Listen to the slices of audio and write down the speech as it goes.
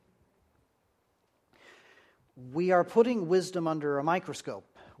We are putting wisdom under a microscope.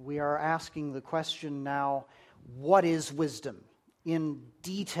 We are asking the question now, what is wisdom? In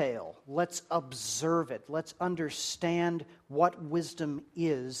detail, let's observe it. Let's understand what wisdom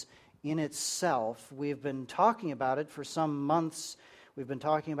is in itself. We've been talking about it for some months. We've been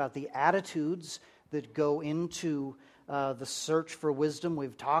talking about the attitudes that go into the search for wisdom.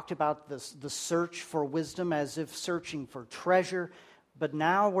 We've talked about the search for wisdom as if searching for treasure. But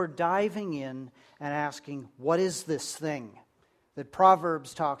now we're diving in and asking, what is this thing that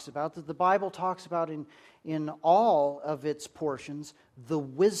Proverbs talks about, that the Bible talks about in all of its portions, the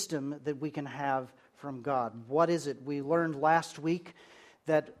wisdom that we can have from God? What is it? We learned last week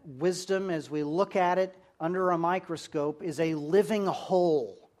that wisdom, as we look at it under a microscope, is a living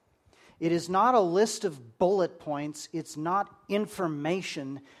whole. It is not a list of bullet points. It's not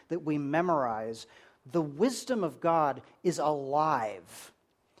information that we memorize. The wisdom of God is alive.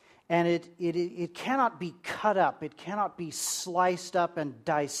 And it cannot be cut up. It cannot be sliced up and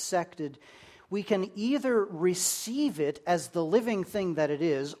dissected. We can either receive it as the living thing that it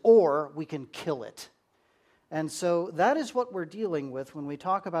is, or we can kill it. And so that is what we're dealing with when we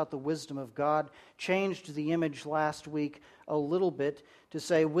talk about the wisdom of God. Changed the image last week a little bit to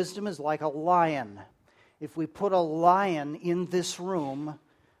say wisdom is like a lion. If we put a lion in this room,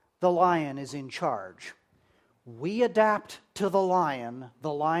 the lion is in charge. We adapt to the lion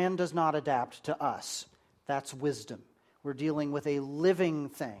does not adapt to us. That's wisdom. We're dealing with a living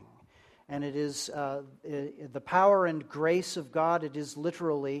thing. And it is the power and grace of God. It is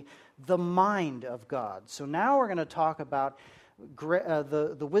literally the mind of God. So now we're going to talk about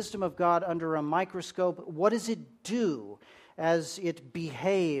the wisdom of God under a microscope. What does it do as it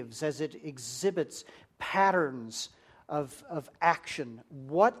behaves, as it exhibits patterns of action?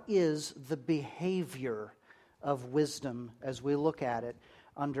 What is the behavior of wisdom as we look at it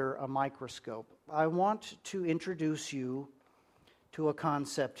under a microscope? I want to introduce you to a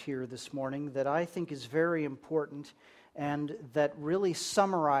concept here this morning that I think is very important and that really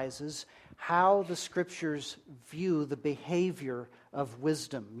summarizes how the Scriptures view the behavior of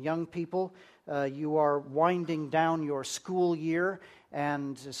wisdom. Young people, you are winding down your school year,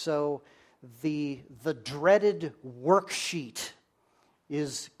 and so the dreaded worksheet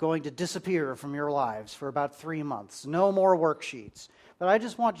is going to disappear from your lives for about 3 months. No more worksheets. But I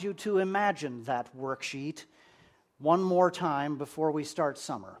just want you to imagine that worksheet one more time before we start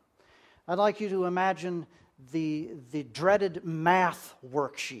summer. I'd like you to imagine the dreaded math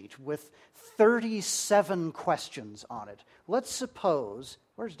worksheet with 37 questions on it. Let's suppose,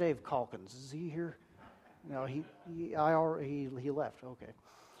 where's Dave Calkins? Is he here? No, he left.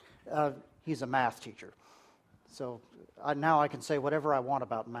 Okay. He's a math teacher. So now I can say whatever I want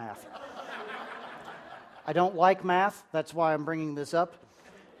about math. I don't like math. That's why I'm bringing this up.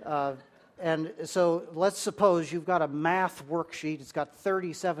 And so let's suppose you've got a math worksheet. It's got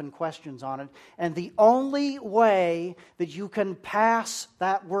 37 questions on it. And the only way that you can pass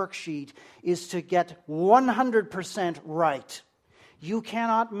that worksheet is to get 100% right. You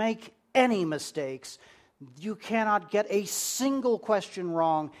cannot make any mistakes. You cannot get a single question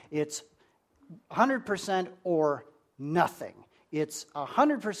wrong. It's 100% or nothing. It's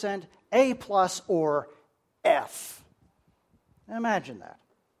 100% A plus or F. Imagine that.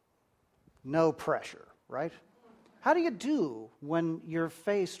 No pressure, right? How do you do when you're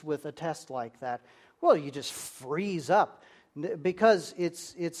faced with a test like that? Well, you just freeze up because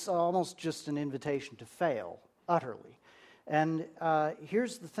it's almost just an invitation to fail utterly. And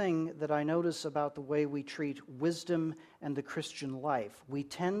here's the thing that I notice about the way we treat wisdom and the Christian life. We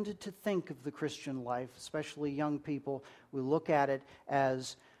tend to think of the Christian life, especially young people, we look at it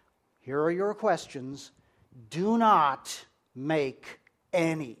as, here are your questions, do not make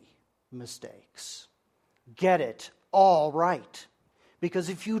any mistakes. Get it all right. Because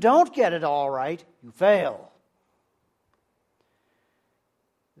if you don't get it all right, you fail.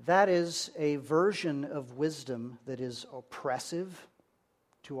 That is a version of wisdom that is oppressive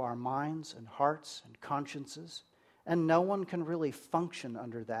to our minds and hearts and consciences, and no one can really function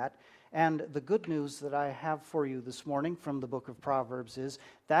under that. And the good news that I have for you this morning from the book of Proverbs is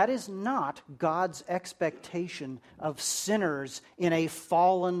that is not God's expectation of sinners in a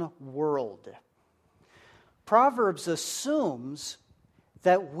fallen world. Proverbs assumes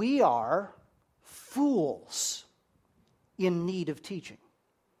that we are fools in need of teaching.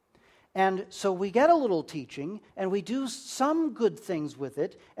 And so we get a little teaching, and we do some good things with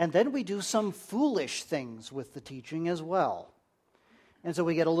it, and then we do some foolish things with the teaching as well. And so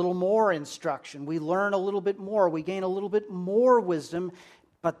we get a little more instruction. We learn a little bit more. We gain a little bit more wisdom,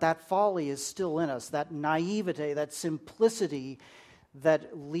 but that folly is still in us, that naivete, that simplicity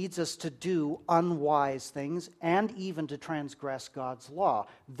that leads us to do unwise things and even to transgress God's law.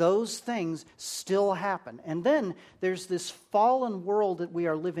 Those things still happen. And then there's this fallen world that we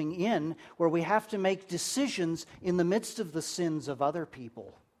are living in where we have to make decisions in the midst of the sins of other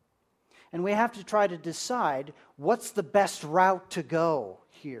people. And we have to try to decide what's the best route to go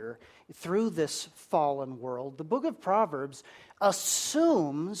here through this fallen world. The book of Proverbs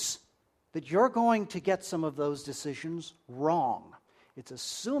assumes that you're going to get some of those decisions wrong. It's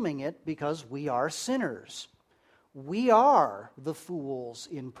assuming it because we are sinners. We are the fools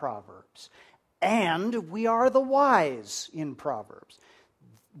in Proverbs. And we are the wise in Proverbs.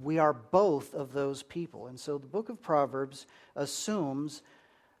 We are both of those people. And so the book of Proverbs assumes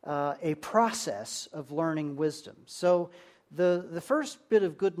a process of learning wisdom. So the first bit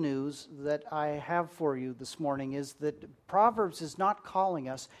of good news that I have for you this morning is that Proverbs is not calling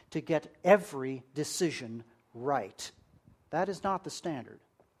us to get every decision right. That is not the standard.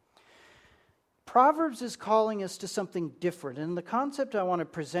 Proverbs is calling us to something different. And the concept I want to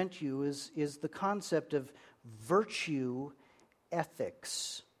present to you is the concept of virtue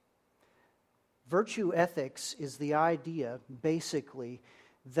ethics. Virtue ethics is the idea, basically,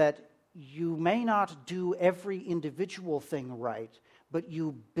 that you may not do every individual thing right, but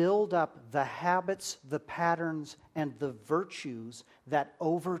you build up the habits, the patterns, and the virtues that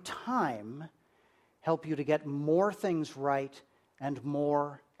over time help you to get more things right and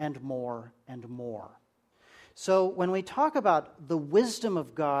more and more and more. So when we talk about the wisdom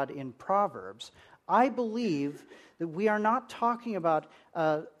of God in Proverbs, I believe that we are not talking about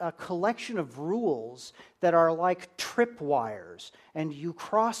a collection of rules that are like tripwires, and you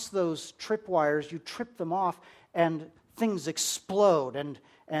cross those tripwires, you trip them off, and things explode,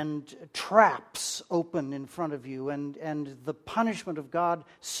 and traps open in front of you, and the punishment of God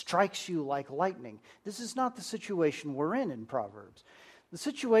strikes you like lightning. This is not the situation we're in Proverbs. The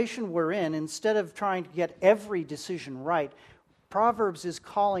situation we're in, instead of trying to get every decision right, Proverbs is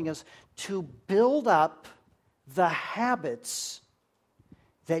calling us to build up the habits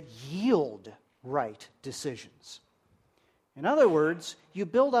that yield right decisions. In other words, you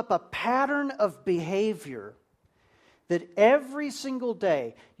build up a pattern of behavior that every single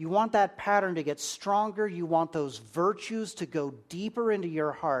day you want that pattern to get stronger, you want those virtues to go deeper into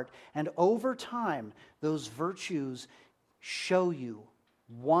your heart, and over time, those virtues show you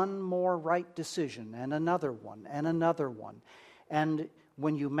one more right decision and another one and another one. And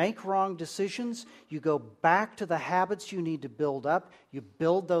when you make wrong decisions, you go back to the habits you need to build up, you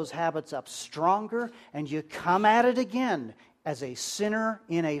build those habits up stronger, and you come at it again as a sinner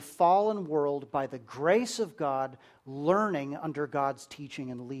in a fallen world by the grace of God, learning under God's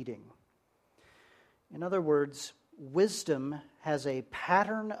teaching and leading. In other words, wisdom has a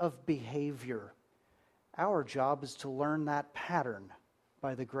pattern of behavior. Our job is to learn that pattern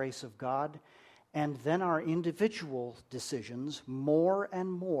by the grace of God, and then our individual decisions, more and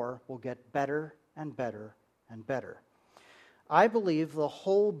more, will get better and better and better. I believe the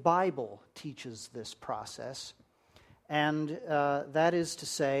whole Bible teaches this process, and that is to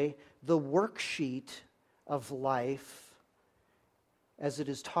say, the worksheet of life, as it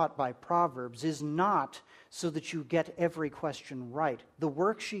is taught by Proverbs, is not so that you get every question right. The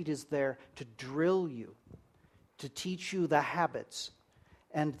worksheet is there to drill you, to teach you the habits.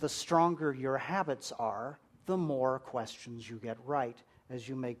 And the stronger your habits are, the more questions you get right as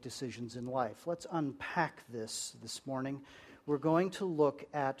you make decisions in life. Let's unpack this morning. We're going to look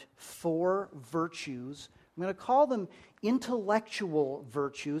at 4 virtues. I'm going to call them intellectual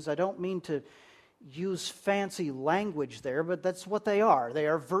virtues. I don't mean to use fancy language there, but that's what they are. They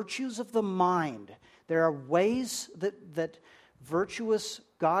are virtues of the mind. There are ways that virtuous,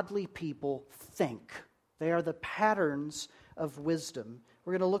 godly people think. They are the patterns of wisdom.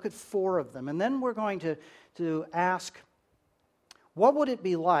 We're going to look at 4 of them. And then we're going to ask, what would it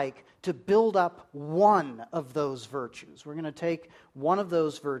be like to build up one of those virtues? We're going to take one of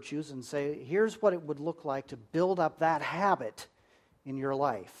those virtues and say, here's what it would look like to build up that habit in your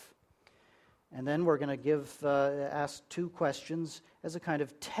life. And then we're going to ask 2 questions as a kind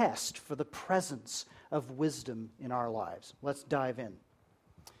of test for the presence of wisdom in our lives. Let's dive in.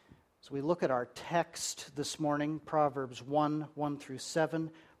 So we look at our text this morning, Proverbs 1 through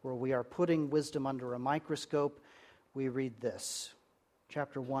 7, where we are putting wisdom under a microscope. We read this,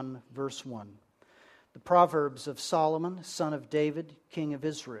 chapter 1, verse 1. The Proverbs of Solomon, son of David, king of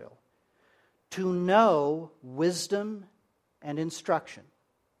Israel. To know wisdom and instruction,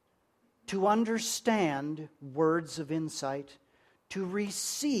 to understand words of insight, to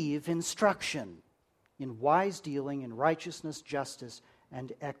receive instruction in wise dealing, in righteousness, justice,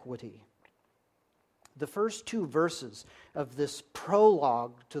 and equity. The first two verses of this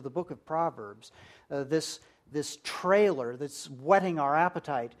prologue to the book of Proverbs, this trailer that's whetting our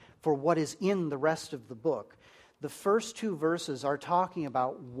appetite for what is in the rest of the book, the first two verses are talking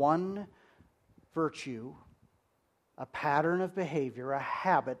about one virtue, a pattern of behavior, a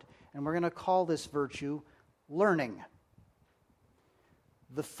habit, and we're going to call this virtue learning.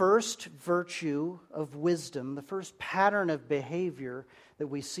 The first virtue of wisdom, the first pattern of behavior that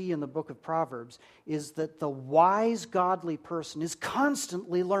we see in the book of Proverbs is that the wise, godly person is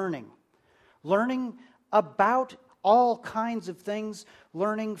constantly learning. Learning about all kinds of things,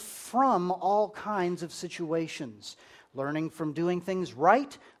 learning from all kinds of situations. Learning from doing things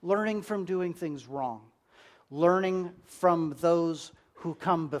right, learning from doing things wrong. Learning from those who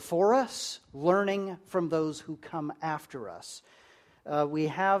come before us, learning from those who come after us. We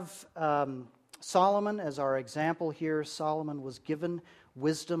have Solomon as our example here. Solomon was given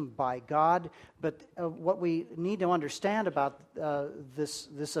wisdom by God, but what we need to understand about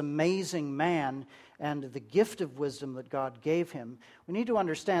this amazing man and the gift of wisdom that God gave him, we need to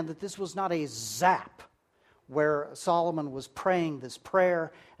understand that this was not a zap where Solomon was praying this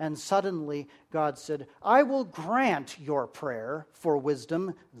prayer and suddenly God said, I will grant your prayer for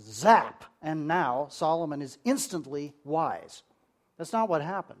wisdom, zap, and now Solomon is instantly wise. That's not what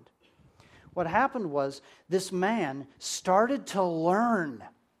happened. What happened was this man started to learn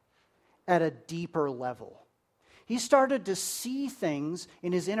at a deeper level. He started to see things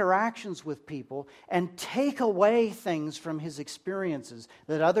in his interactions with people and take away things from his experiences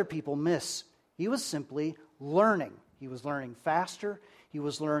that other people miss. He was simply learning. He was learning faster, he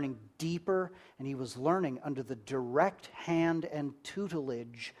was learning deeper, and he was learning under the direct hand and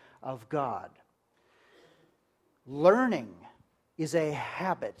tutelage of God. Learning is a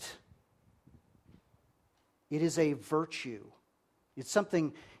habit. It is a virtue. It's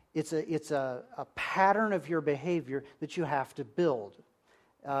something, it's a pattern of your behavior that you have to build.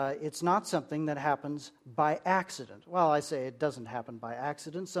 It's not something that happens by accident. Well, I say it doesn't happen by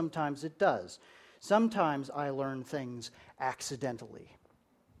accident. Sometimes it does. Sometimes I learn things accidentally.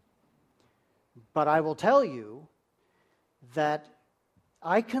 But I will tell you that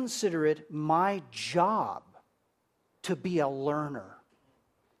I consider it my job to be a learner.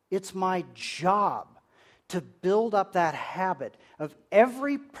 It's my job to build up that habit of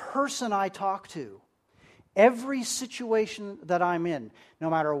every person I talk to, every situation that I'm in, no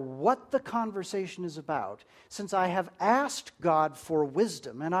matter what the conversation is about, since I have asked God for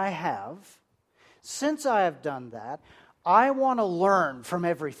wisdom, and I have, since I have done that, I want to learn from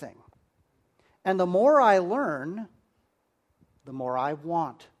everything. And the more I learn, the more I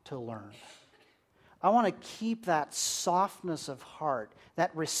want to learn. I want to keep that softness of heart,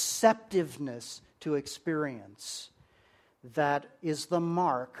 that receptiveness to experience that is the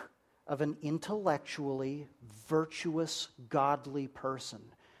mark of an intellectually virtuous, godly person,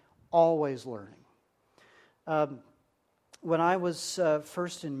 always learning. When I was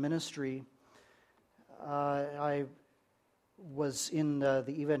first in ministry, I was in the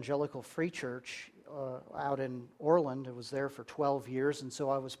Evangelical Free Church out in Orland. I was there for 12 years, and so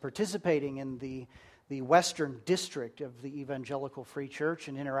I was participating in the Western District of the Evangelical Free Church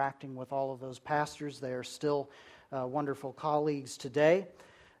and interacting with all of those pastors. They are still wonderful colleagues today.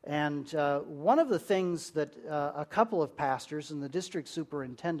 And one of the things that a couple of pastors and the district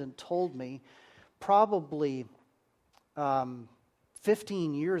superintendent told me probably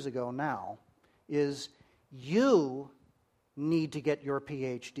 15 years ago now is, you need to get your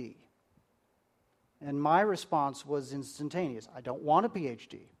PhD. And my response was instantaneous. I don't want a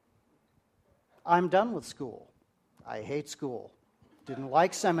PhD. I'm done with school. I hate school. Didn't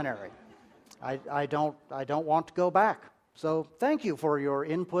like seminary. I don't want to go back. So thank you for your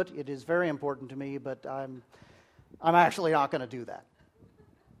input. It is very important to me, but I'm actually not going to do that.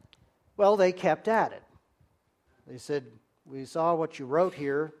 Well, they kept at it. They said, we saw what you wrote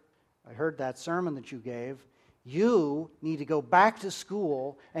here. I heard that sermon that you gave. You need to go back to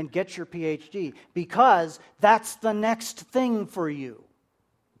school and get your PhD because that's the next thing for you.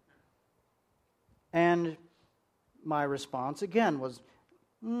 And my response again was,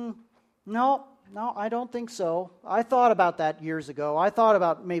 no, I don't think so. I thought about that years ago. I thought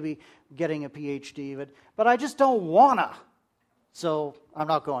about maybe getting a PhD, but I just don't wanna. So I'm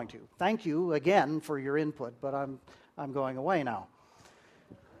not going to. Thank you again for your input, but I'm going away now.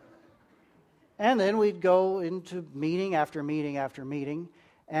 And then we'd go into meeting after meeting after meeting,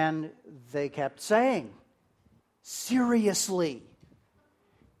 and they kept saying, seriously,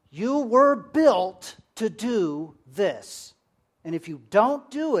 you were built to do this. And if you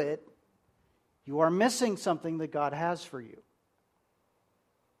don't do it, you are missing something that God has for you.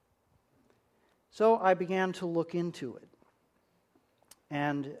 So I began to look into it.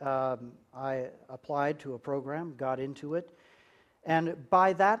 And I applied to a program, got into it. And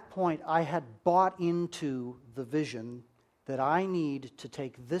by that point, I had bought into the vision that I need to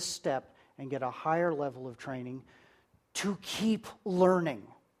take this step and get a higher level of training to keep learning.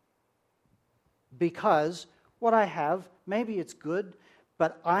 Because what I have, maybe it's good,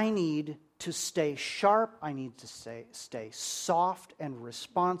 but I need to stay sharp, I need to stay soft and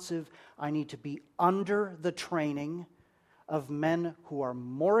responsive, I need to be under the training of men who are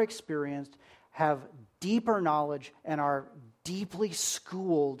more experienced, have deeper knowledge, and are deeply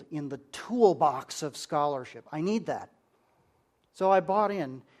schooled in the toolbox of scholarship. I need that. So I bought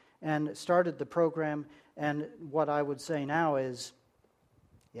in and started the program, and what I would say now is,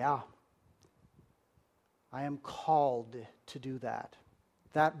 yeah, I am called to do that.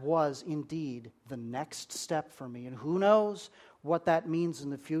 That was indeed the next step for me, and who knows what that means in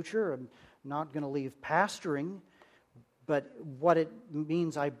the future. I'm not going to leave pastoring, but what it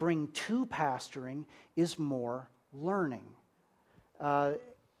means I bring to pastoring is more learning.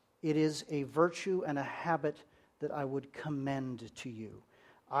 It is a virtue and a habit that I would commend to you.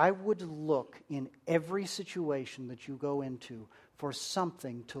 I would look in every situation that you go into for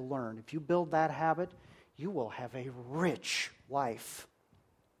something to learn. If you build that habit, you will have a rich life.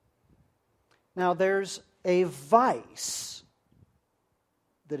 Now, there's a vice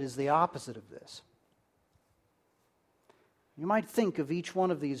that is the opposite of this. You might think of each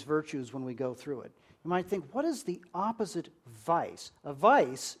one of these virtues when we go through it. You might think, what is the opposite vice? A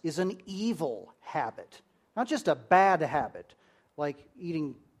vice is an evil habit, not just a bad habit, like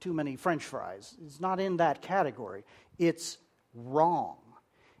eating too many French fries. It's not in that category. It's wrong.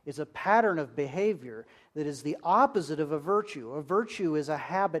 It's a pattern of behavior that is the opposite of a virtue. A virtue is a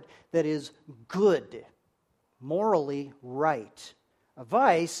habit that is good, morally right. A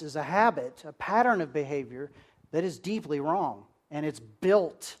vice is a habit, a pattern of behavior that is deeply wrong, and it's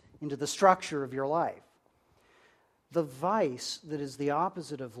built into the structure of your life. The vice that is the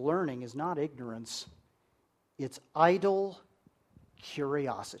opposite of learning is not ignorance, it's idle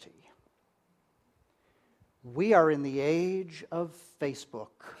curiosity. We are in the age of Facebook.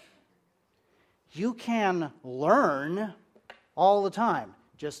 You can learn all the time.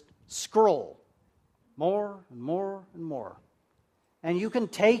 Just scroll more and more and more. And you can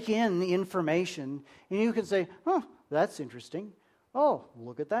take in the information and you can say, oh, that's interesting. Oh,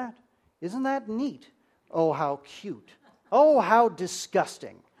 look at that. Isn't that neat? Oh, how cute. Oh, how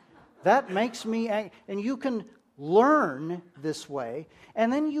disgusting. That makes me angry. And you can learn this way,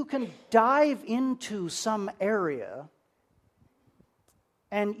 and then you can dive into some area,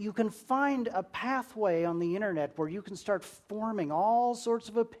 and you can find a pathway on the internet where you can start forming all sorts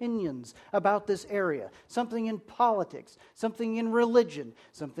of opinions about this area. Something in politics, something in religion,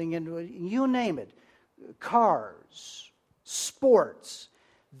 something in, you name it, cars, sports.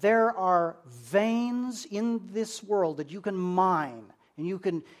 There are veins in this world that you can mine. And you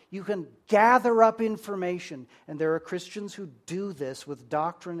can gather up information. And there are Christians who do this with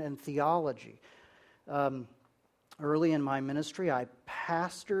doctrine and theology. Early in my ministry, I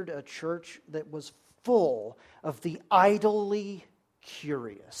pastored a church that was full of the idly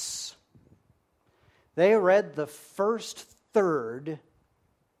curious. They read the first third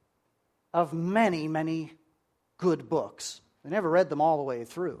of many, many good books. They never read them all the way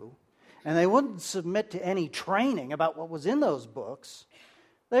through. And they wouldn't submit to any training about what was in those books.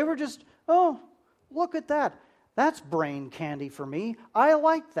 They were just, oh, look at that. That's brain candy for me. I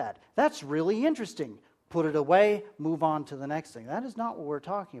like that. That's really interesting. Put it away, move on to the next thing. That is not what we're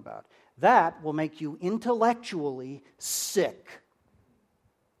talking about. That will make you intellectually sick.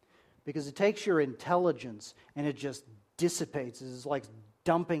 Because it takes your intelligence and it just dissipates. It's like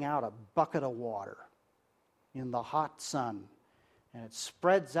dumping out a bucket of water in the hot sun. And it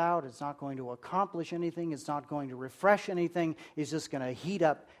spreads out. It's not going to accomplish anything. It's not going to refresh anything. It's just going to heat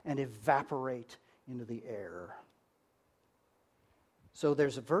up and evaporate into the air. So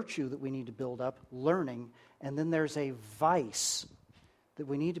there's a virtue that we need to build up, learning, and then there's a vice that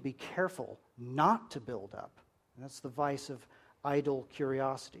we need to be careful not to build up. And that's the vice of idle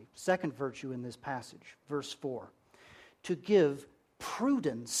curiosity. Second virtue in this passage, verse 4, to give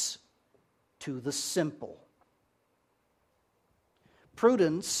prudence to the simple.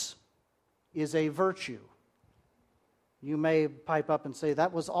 Prudence is a virtue. You may pipe up and say,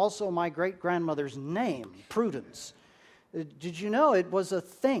 that was also my great-grandmother's name, Prudence. Did you know it was a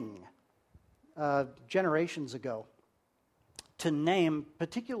thing generations ago to name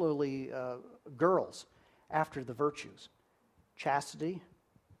particularly girls after the virtues? Chastity,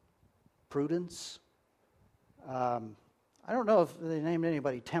 prudence. I don't know if they named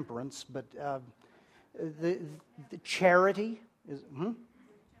anybody temperance, but The charity is...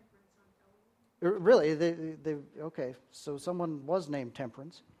 Really? Okay, so someone was named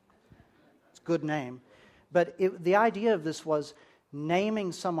Temperance. It's a good name. But the idea of this was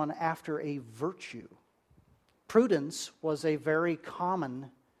naming someone after a virtue. Prudence was a very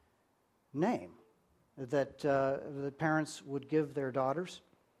common name that the parents would give their daughters.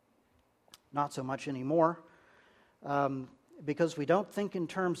 Not so much anymore, because we don't think in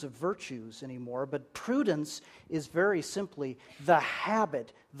terms of virtues anymore, but prudence is very simply the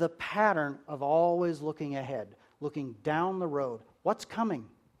habit, the pattern of always looking ahead, looking down the road. What's coming?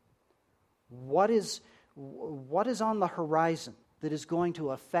 What is on the horizon that is going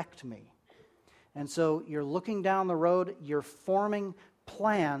to affect me? And so you're looking down the road, you're forming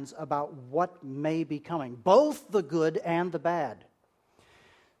plans about what may be coming, both the good and the bad.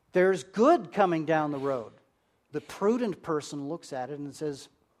 There's good coming down the road. The prudent person looks at it and says,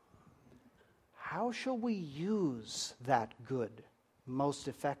 how shall we use that good most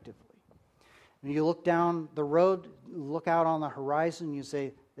effectively? And you look down the road, look out on the horizon, you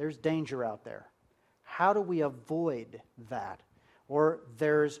say, there's danger out there. How do we avoid that? Or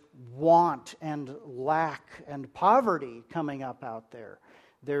there's want and lack and poverty coming up out there.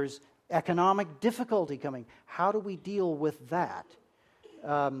 There's economic difficulty coming. How do we deal with that?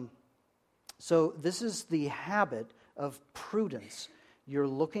 So this is the habit of prudence. You're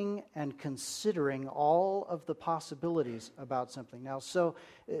looking and considering all of the possibilities about something. Now, so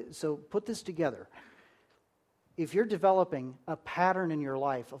put this together. If you're developing a pattern in your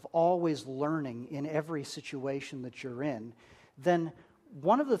life of always learning in every situation that you're in, then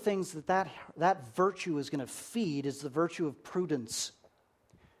one of the things that virtue is going to feed is the virtue of prudence.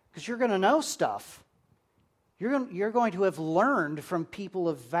 Because you're going to know stuff. You're going to have learned from people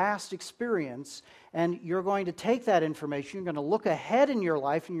of vast experience, and you're going to take that information, you're going to look ahead in your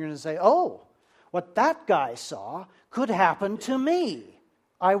life, and you're going to say, oh, what that guy saw could happen to me.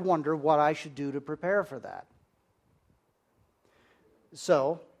 I wonder what I should do to prepare for that.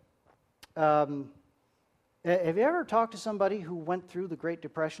 So, have you ever talked to somebody who went through the Great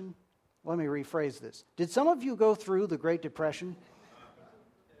Depression? Let me rephrase this. Did some of you go through the Great Depression?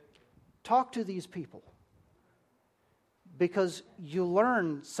 Talk to these people. Because you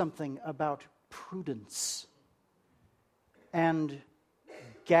learn something about prudence and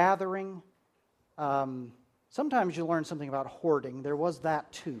gathering. Sometimes you learn something about hoarding. There was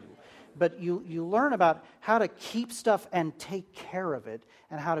that too. But you learn about how to keep stuff and take care of it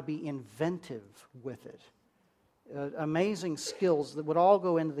and how to be inventive with it. Amazing skills that would all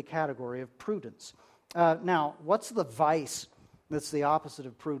go into the category of prudence. Now, what's the vice that's the opposite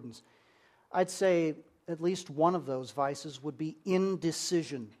of prudence? I'd say at least one of those vices would be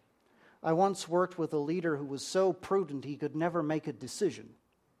indecision. I once worked with a leader who was so prudent he could never make a decision.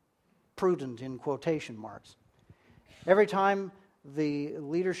 Prudent in quotation marks. Every time the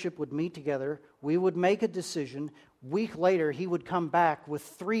leadership would meet together, we would make a decision. Week later, he would come back with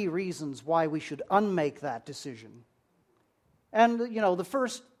 3 reasons why we should unmake that decision. And, the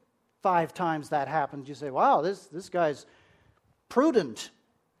first 5 times that happened, you say, wow, this guy's prudent.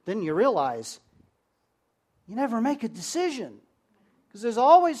 Then you realize you never make a decision because there's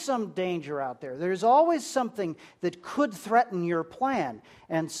always some danger out there. There's always something that could threaten your plan.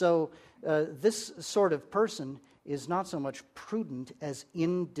 And so this sort of person is not so much prudent as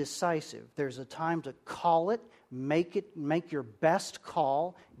indecisive. There's a time to call it, make your best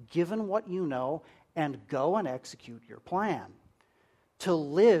call, given what you know, and go and execute your plan. To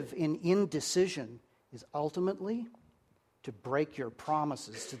live in indecision is ultimately to break your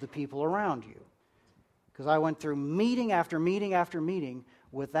promises to the people around you. Because I went through meeting after meeting after meeting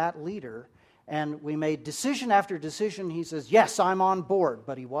with that leader, and we made decision after decision. He says, yes, I'm on board,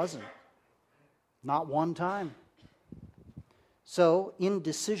 but he wasn't. Not one time. So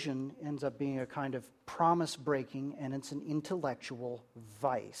indecision ends up being a kind of promise breaking, and it's an intellectual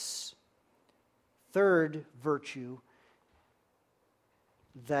vice. Third virtue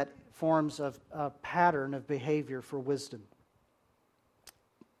that forms a pattern of behavior for wisdom.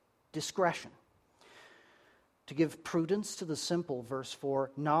 Discretion. To give prudence to the simple, verse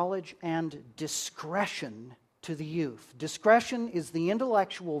 4, knowledge and discretion to the youth. Discretion is the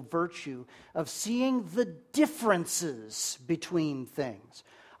intellectual virtue of seeing the differences between things.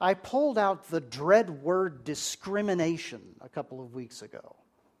 I pulled out the dread word discrimination a couple of weeks ago.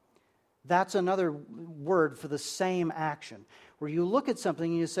 That's another word for the same action, where you look at something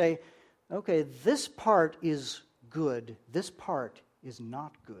and you say, okay, this part is good, this part is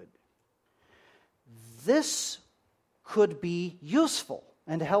not good. This could be useful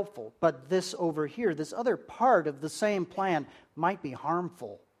and helpful, but this over here, this other part of the same plan might be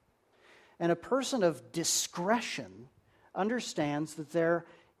harmful. And a person of discretion understands that there,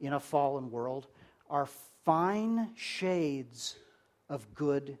 in a fallen world, are fine shades of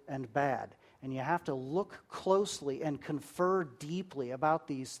good and bad. And you have to look closely and confer deeply about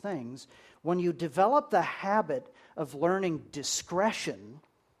these things. When you develop the habit of learning discretion,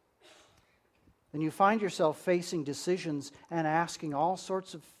 then you find yourself facing decisions and asking all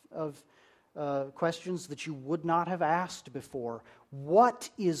sorts of questions that you would not have asked before. What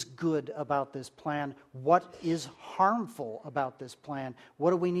is good about this plan? What is harmful about this plan? What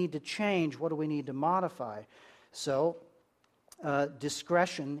do we need to change? What do we need to modify? So,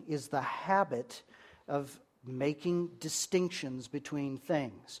 discretion is the habit of making distinctions between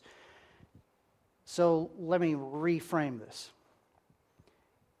things. So, let me reframe this.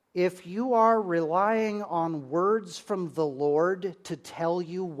 If you are relying on words from the Lord to tell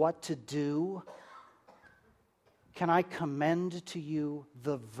you what to do, can I commend to you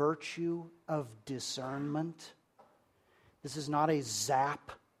the virtue of discernment? This is not a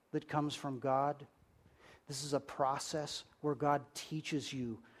zap that comes from God. This is a process where God teaches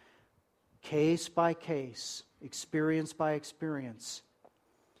you case by case, experience by experience.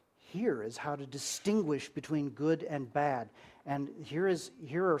 Here is how to distinguish between good and bad. And here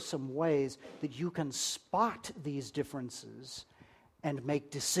are some ways that you can spot these differences and make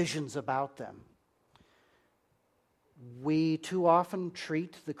decisions about them. We too often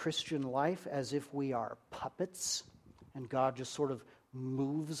treat the Christian life as if we are puppets, and God just sort of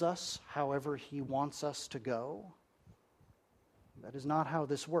moves us however He wants us to go. That is not how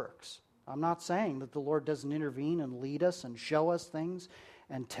this works. I'm not saying that the Lord doesn't intervene and lead us and show us things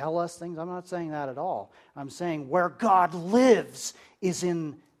and tell us things. I'm not saying that at all. I'm saying where God lives is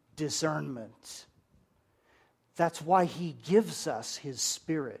in discernment. That's why He gives us His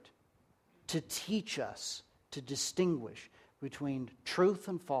Spirit, to teach us to distinguish between truth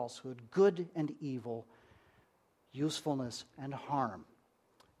and falsehood, good and evil, usefulness and harm.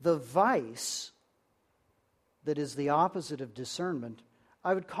 The vice that is the opposite of discernment,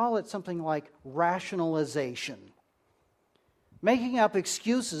 I would call it something like rationalization. Making up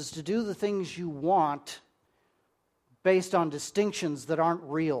excuses to do the things you want based on distinctions that aren't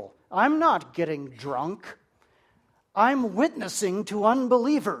real. I'm not getting drunk. I'm witnessing to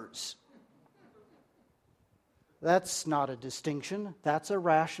unbelievers. That's not a distinction. That's a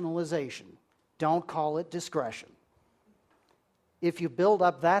rationalization. Don't call it discretion. If you build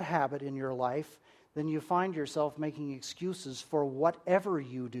up that habit in your life, then you find yourself making excuses for whatever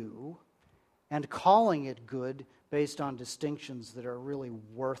you do and calling it good based on distinctions that are really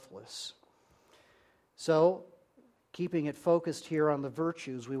worthless. So, keeping it focused here on the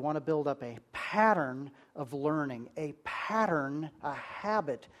virtues, we want to build up a pattern of learning, a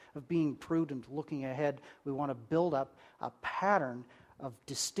habit of being prudent, looking ahead. We want to build up a pattern of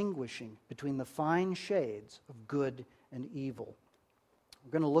distinguishing between the fine shades of good and evil.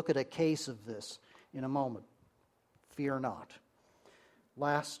 We're going to look at a case of this in a moment. Fear not.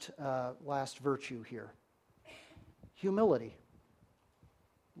 Last virtue here. Humility.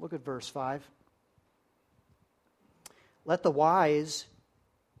 Look at verse 5. Let the wise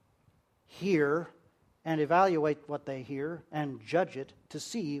hear and evaluate what they hear and judge it to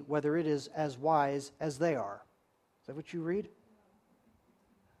see whether it is as wise as they are. Is that what you read?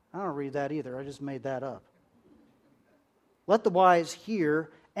 I don't read that either. I just made that up. Let the wise hear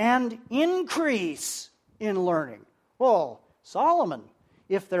and increase in learning. Well, Solomon,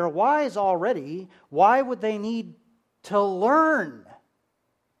 if they're wise already, why would they need to learn?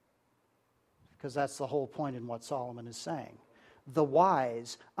 Because that's the whole point in what Solomon is saying. The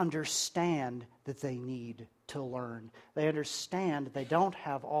wise understand that they need to learn. They understand they don't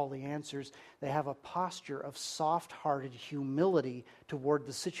have all the answers. They have a posture of soft-hearted humility toward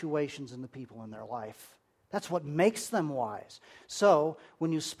the situations and the people in their life. That's what makes them wise. So,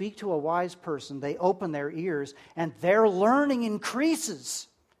 when you speak to a wise person, they open their ears and their learning increases.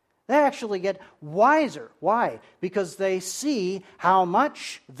 They actually get wiser. Why? Because they see how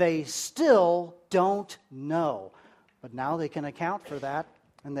much they still don't know. But now they can account for that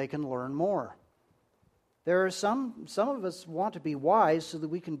and they can learn more. There are some of us want to be wise so that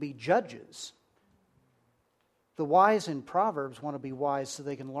we can be judges. The wise in Proverbs want to be wise so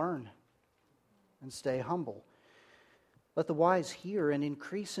they can learn and stay humble. Let the wise hear and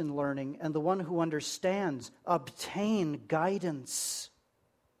increase in learning, and the one who understands obtain guidance.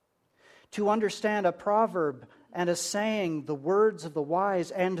 To understand a proverb and a saying, the words of the wise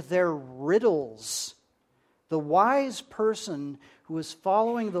and their riddles. The wise person who is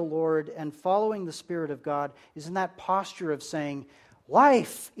following the Lord and following the Spirit of God is in that posture of saying,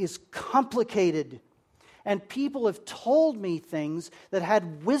 life is complicated, And people have told me things that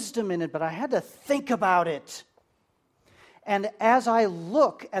had wisdom in it, but I had to think about it. And as I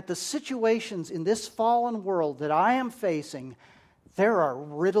look at the situations in this fallen world that I am facing, there are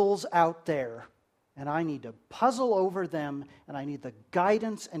riddles out there. And I need to puzzle over them, and I need the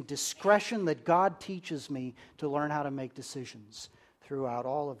guidance and discretion that God teaches me to learn how to make decisions throughout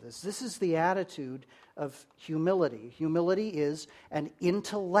all of this. This is the attitude of humility. Humility is an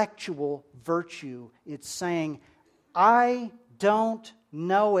intellectual virtue. It's saying, I don't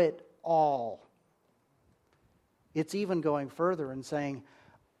know it all. It's even going further and saying,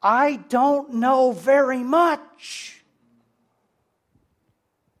 I don't know very much.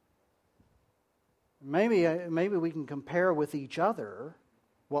 Maybe we can compare with each other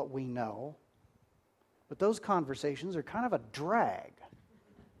what we know, but those conversations are kind of a drag.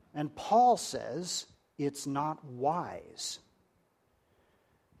 And Paul says it's not wise.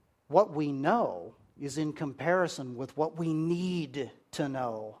 What we know is in comparison with what we need to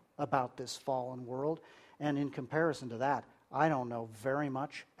know about this fallen world. And in comparison to that, I don't know very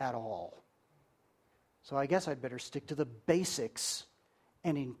much at all. So I guess I'd better stick to the basics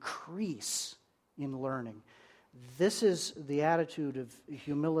and increase in learning. This is the attitude of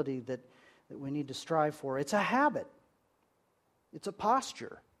humility that we need to strive for. It's a habit. It's a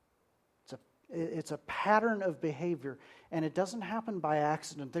posture. It's a pattern of behavior, and it doesn't happen by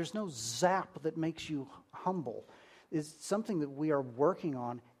accident. There's no zap that makes you humble. It's something that we are working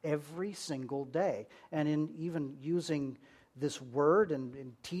on every single day. And in even using this word and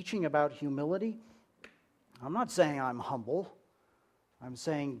in teaching about humility, I'm not saying I'm humble. I'm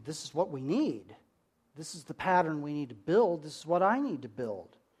saying this is what we need. This is the pattern we need to build. This is what I need to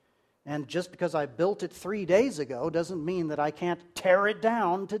build. And just because I built it 3 days ago doesn't mean that I can't tear it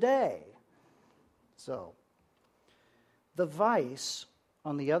down today. So, the vice,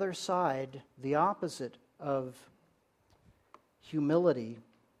 on the other side, the opposite of humility,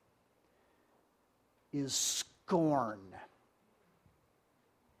 is scorn.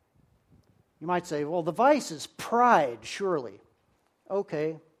 You might say, well, the vice is pride, surely.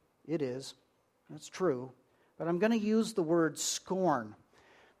 Okay, it is. That's true. But I'm going to use the word scorn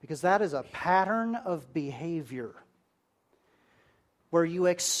because that is a pattern of behavior where you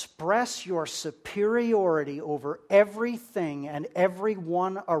express your superiority over everything and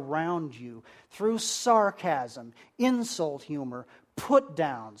everyone around you through sarcasm, insult humor,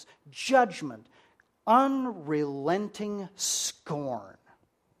 put-downs, judgment, unrelenting scorn.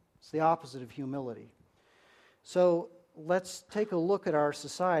 It's the opposite of humility. So let's take a look at our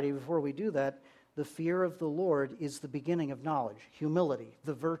society. Before we do that, the fear of the Lord is the beginning of knowledge. Humility,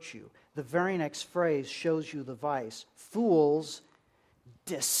 the virtue. The very next phrase shows you the vice. Fools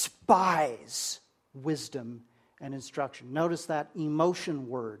despise wisdom and instruction. Notice that emotion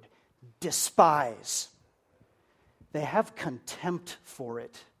word, despise. They have contempt for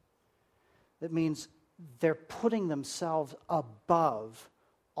it. That means they're putting themselves above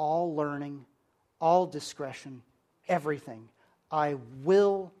all learning, all discretion, everything. I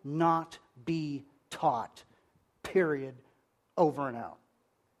will not be taught, period, over and out.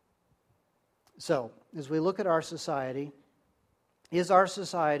 So, as we look at our society, is our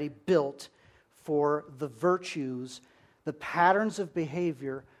society built for the virtues, the patterns of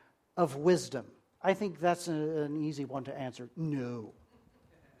behavior of wisdom? I think that's an easy one to answer. No.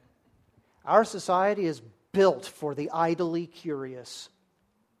 Our society is built for the idly curious.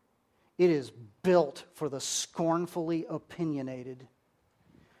 It is built for the scornfully opinionated.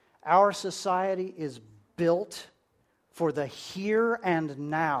 Our society is built for the here and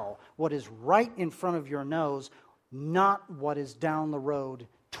now, what is right in front of your nose, not what is down the road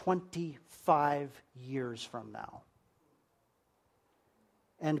 25 years from now.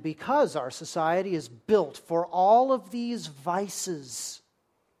 And because our society is built for all of these vices,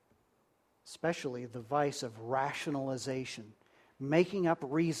 especially the vice of rationalization, making up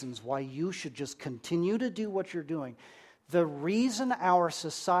reasons why you should just continue to do what you're doing, the reason our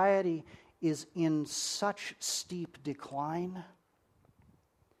society is in such steep decline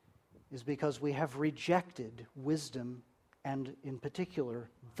is because we have rejected wisdom and, in particular,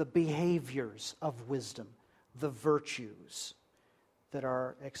 the behaviors of wisdom, the virtues that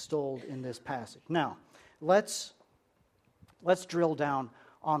are extolled in this passage. Now, let's drill down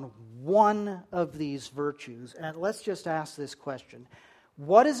on one of these virtues, and let's just ask this question.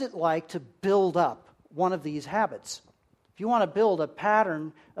 What is it like to build up one of these habits? If you want to build a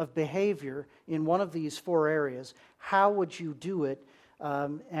pattern of behavior in one of these four areas, how would you do it?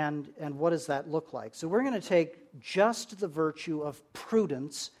 And what does that look like? So we're going to take just the virtue of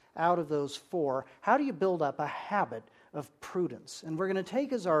prudence out of those four. How do you build up a habit of prudence? And we're going to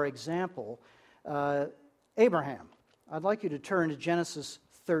take as our example Abraham. I'd like you to turn to Genesis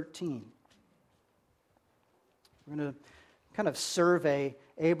 13. We're going to kind of survey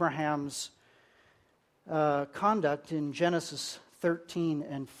Abraham's conduct in Genesis 13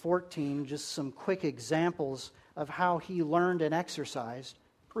 and 14, just some quick examples of how he learned and exercised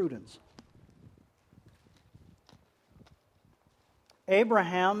prudence.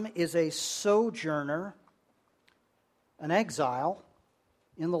 Abraham is a sojourner, an exile,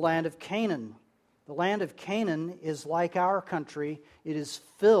 in the land of Canaan. The land of Canaan is like our country. It is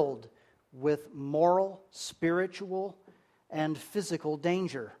filled with moral, spiritual, and physical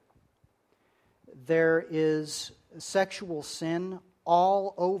danger. There is sexual sin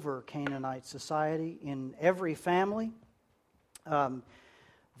all over Canaanite society, in every family. The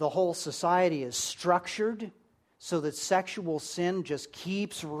whole society is structured so that sexual sin just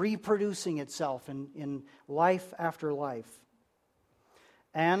keeps reproducing itself in life after life.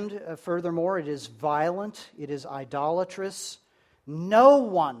 And furthermore, it is violent, it is idolatrous. No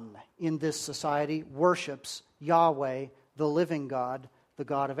one in this society worships Yahweh, the living God, the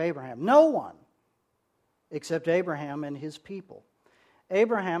God of Abraham. No one, except Abraham and his people.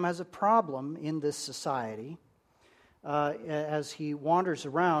 Abraham has a problem in this society as he wanders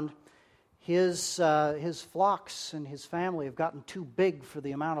around. His flocks and his family have gotten too big for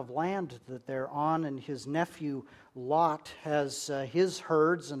the amount of land that they're on, and his nephew Lot has his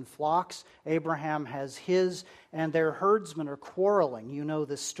herds and flocks. Abraham has his, and their herdsmen are quarreling. You know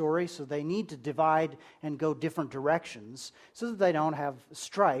this story, so they need to divide and go different directions so that they don't have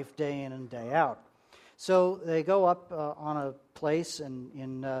strife day in and day out. So they go up on a place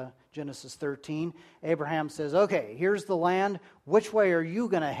in Genesis 13. Abraham says, okay, here's the land. Which way are you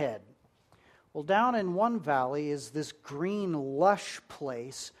going to head? Well, down in one valley is this green, lush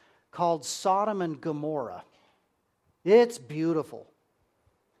place called Sodom and Gomorrah. It's beautiful.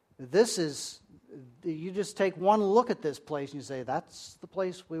 You just take one look at this place and you say, that's the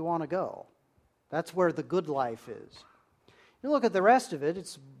place we want to go. That's where the good life is. You look at the rest of it,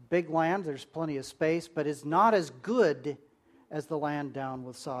 it's big land, there's plenty of space, but it's not as good as the land down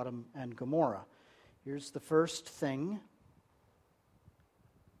with Sodom and Gomorrah. Here's the first thing.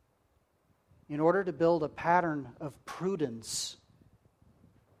 In order to build a pattern of prudence,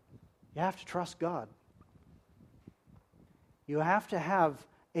 you have to trust God. You have to have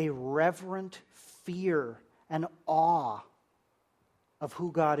a reverent fear and awe of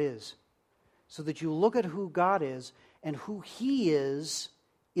who God is, so that you look at who God is, and who He is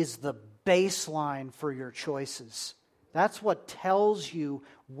the baseline for your choices. That's what tells you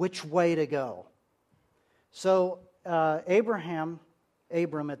which way to go. So Abram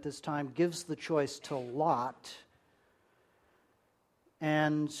at this time gives the choice to Lot.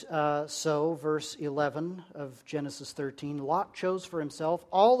 And so, verse 11 of Genesis 13, Lot chose for himself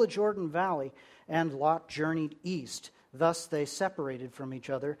all the Jordan Valley, and Lot journeyed east. Thus they separated from each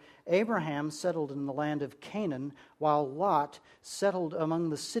other. Abraham settled in the land of Canaan, while Lot settled among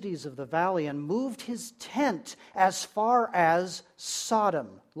the cities of the valley and moved his tent as far as Sodom.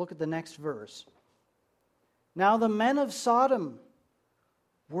 Look at the next verse. Now the men of Sodom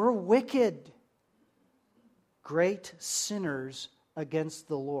were wicked, great sinners against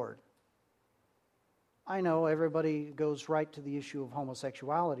the Lord. I know everybody goes right to the issue of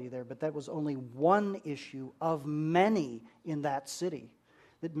homosexuality there, but that was only one issue of many in that city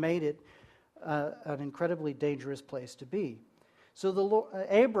that made it an incredibly dangerous place to be. So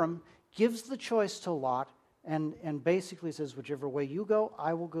Abram gives the choice to Lot and basically says, whichever way you go,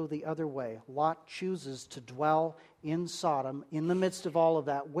 I will go the other way. Lot chooses to dwell in Sodom in the midst of all of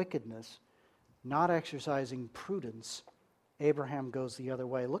that wickedness, not exercising prudence. Abraham goes the other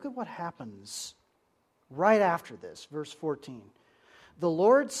way. Look at what happens right after this, verse 14. The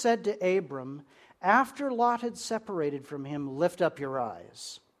Lord said to Abram, after Lot had separated from him, lift up your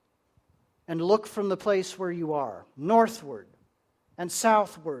eyes and look from the place where you are, northward and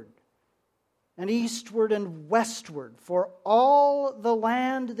southward and eastward and westward. For all the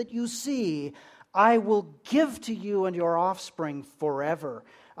land that you see, I will give to you and your offspring forever.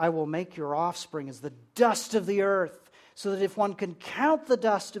 I will make your offspring as the dust of the earth, so that if one can count the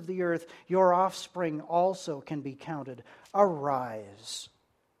dust of the earth, your offspring also can be counted. Arise,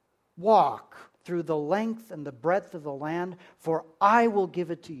 walk through the length and the breadth of the land, for I will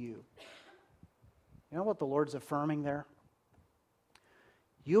give it to you. You know what the Lord's affirming there?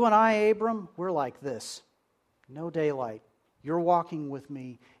 You and I, Abram, we're like this. No daylight. You're walking with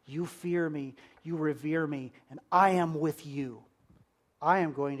me. You fear me. You revere me. And I am with you. I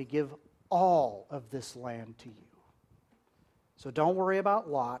am going to give all of this land to you. So don't worry about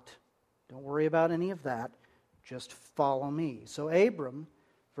Lot. Don't worry about any of that. Just follow me. So Abram,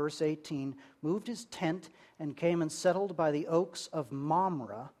 verse 18, moved his tent and came and settled by the oaks of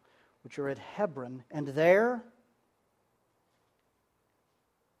Mamre, which are at Hebron, and there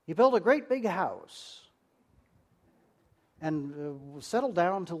he built a great big house and settled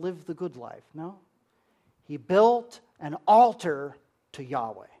down to live the good life. No. He built an altar to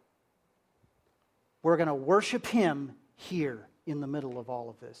Yahweh. We're going to worship him here in the middle of all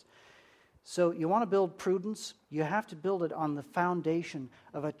of this. So you want to build prudence? You have to build it on the foundation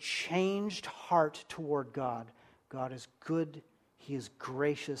of a changed heart toward God. God is good. He is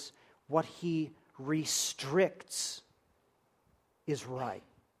gracious. What he restricts is right.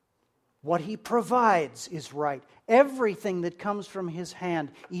 What he provides is right. Everything that comes from his hand,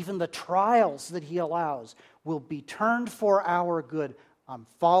 even the trials that he allows, will be turned for our good. I'm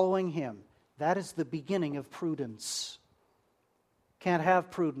following him. That is the beginning of prudence. Can't have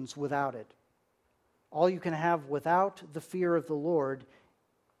prudence without it. All you can have without the fear of the Lord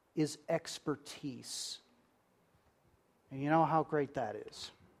is expertise. And you know how great that is.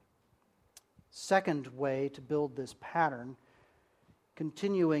 Second way to build this pattern,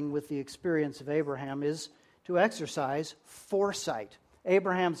 continuing with the experience of Abraham, is to exercise foresight.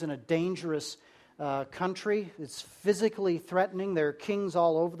 Abraham's in a dangerous country. It's physically threatening. There are kings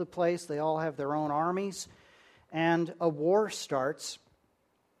all over the place. They all have their own armies. And a war starts.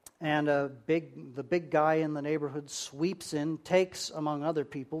 And the big guy in the neighborhood sweeps in, takes, among other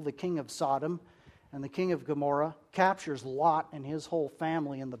people, the king of Sodom and the king of Gomorrah, captures Lot and his whole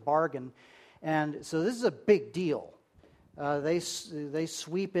family in the bargain. And so this is a big deal. They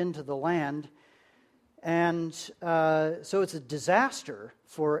sweep into the land, and so it's a disaster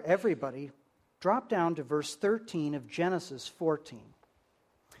for everybody. Drop down to verse 13 of Genesis 14.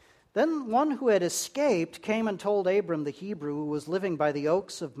 Then one who had escaped came and told Abram the Hebrew, who was living by the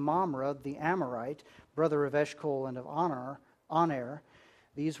oaks of Mamre, the Amorite, brother of Eshcol and of Aner.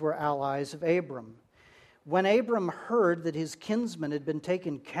 These were allies of Abram. When Abram heard that his kinsman had been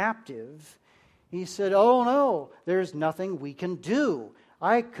taken captive, he said, "Oh no, there's nothing we can do.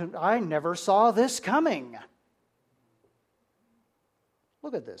 I never saw this coming."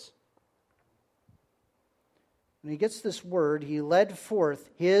 Look at this. When he gets this word, he led forth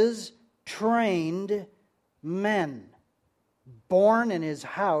his trained men, born in his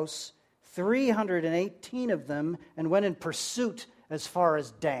house, 318 of them, and went in pursuit as far as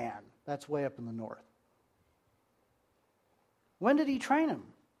Dan. That's way up in the north. When did he train them?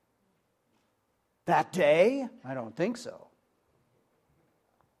 That day? I don't think so.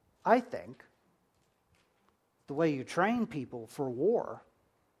 I think the way you train people for war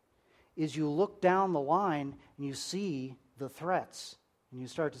is you look down the line and you see the threats and you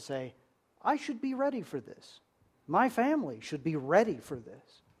start to say, I should be ready for this. My family should be ready for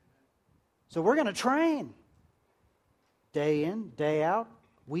this. So we're going to train. Day in, day out,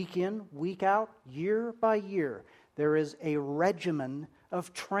 week in, week out, year by year. There is a regimen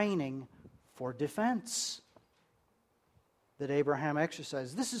of training for defense that Abraham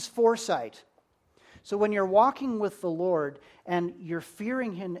exercised. This is foresight. So when you're walking with the Lord and you're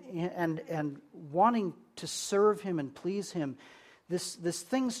fearing him and wanting to serve him and please him, this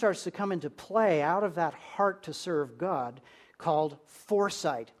thing starts to come into play out of that heart to serve God called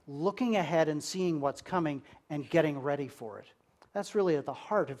foresight, looking ahead and seeing what's coming and getting ready for it. That's really at the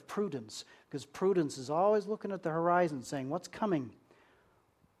heart of prudence, because prudence is always looking at the horizon saying, what's coming?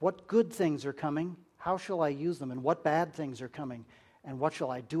 What good things are coming? How shall I use them? And what bad things are coming? And what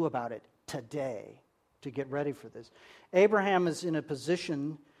shall I do about it today to get ready for this? Abraham is in a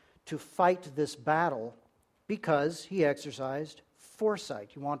position to fight this battle because he exercised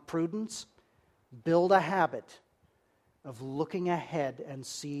foresight. You want prudence? Build a habit of looking ahead and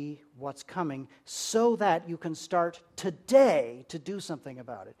see what's coming so that you can start today to do something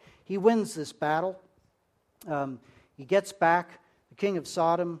about it. He wins this battle. He gets back the king of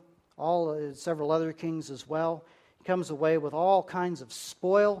Sodom, several other kings as well. He comes away with all kinds of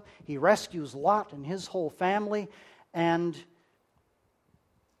spoil. He rescues Lot and his whole family. And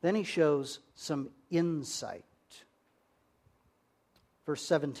then he shows some insight. Verse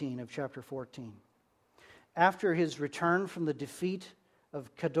 17 of chapter 14. After his return from the defeat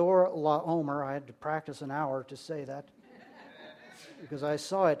of Kedor Laomer, I had to practice an hour to say that because I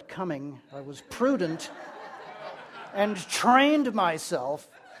saw it coming. I was prudent and trained myself.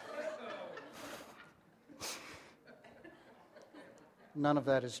 None of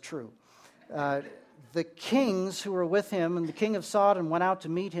that is true. The kings who were with him and the king of Sodom went out to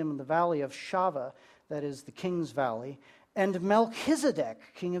meet him in the valley of Shaveh, that is the king's valley, and Melchizedek,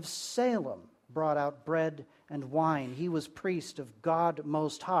 king of Salem, brought out bread and wine. He was priest of God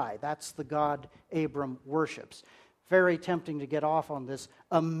Most High. That's the God Abram worships. Very tempting to get off on this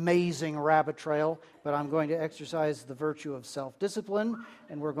amazing rabbit trail, but I'm going to exercise the virtue of self-discipline,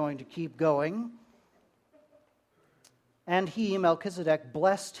 and we're going to keep going. And he, Melchizedek,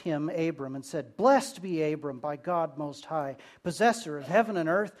 blessed him, Abram, and said, "Blessed be Abram by God Most High, possessor of heaven and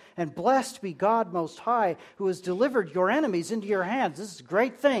earth, and blessed be God Most High, who has delivered your enemies into your hands." This is a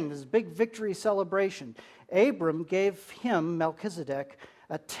great thing. This is a big victory celebration. Abram gave him, Melchizedek,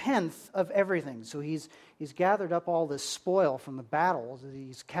 a tenth of everything. So he's gathered up all this spoil from the battles.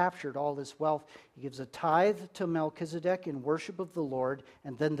 He's captured all this wealth. He gives a tithe to Melchizedek in worship of the Lord,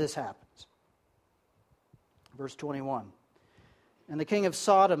 and then this happens. Verse 21. And the king of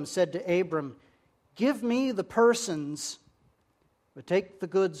Sodom said to Abram, "Give me the persons, but take the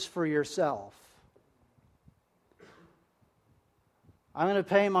goods for yourself. I'm going to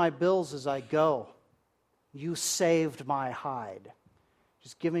pay my bills as I go. You saved my hide.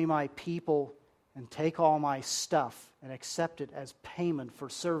 Just give me my people and take all my stuff and accept it as payment for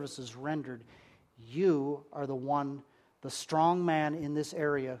services rendered. You are the strong man in this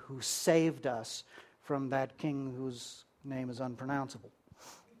area who saved us from that king whose name is unpronounceable."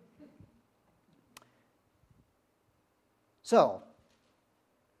 So,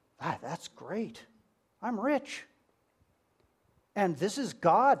 that's great. I'm rich. And this is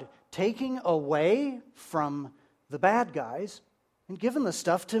God taking away from the bad guys and giving the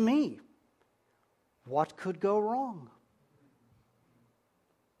stuff to me. What could go wrong?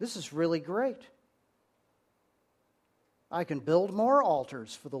 This is really great. I can build more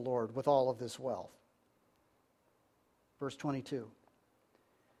altars for the Lord with all of this wealth. Verse 22.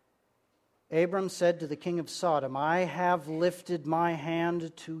 Abram said to the king of Sodom, "I have lifted my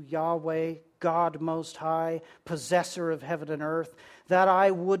hand to Yahweh, God Most High, possessor of heaven and earth, that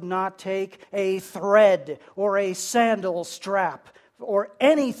I would not take a thread or a sandal strap or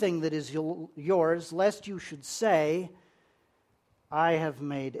anything that is yours, lest you should say, 'I have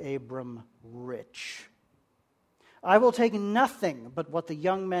made Abram rich.' I will take nothing but what the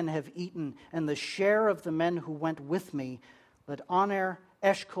young men have eaten, and the share of the men who went with me. Let Aner,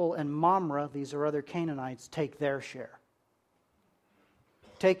 Eshcol, and Mamre," these are other Canaanites, "take their share.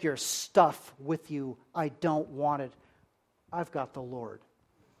 Take your stuff with you. I don't want it. I've got the Lord."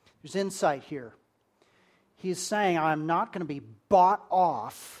 There's insight here. He's saying, I'm not going to be bought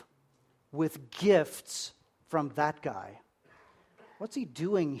off with gifts from that guy. What's he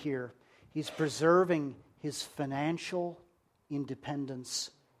doing here? He's preserving his financial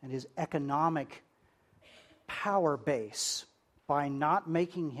independence and his economic power base by not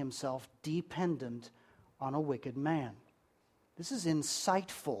making himself dependent on a wicked man. This is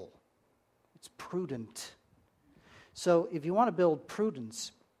insightful. It's prudent. So if you want to build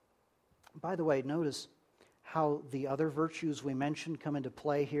prudence, by the way, notice how the other virtues we mentioned come into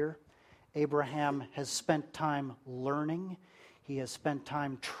play here. Abraham has spent time learning. He has spent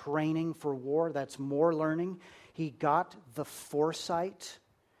time training for war. That's more learning. He got the foresight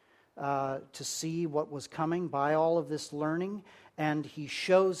to see what was coming by all of this learning. And he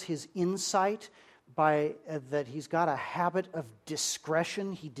shows his insight by that he's got a habit of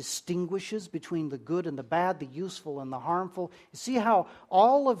discretion. He distinguishes between the good and the bad, the useful and the harmful. You see how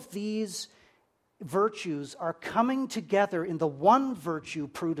all of these virtues are coming together in the one virtue,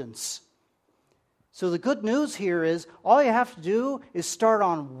 prudence. So the good news here is all you have to do is start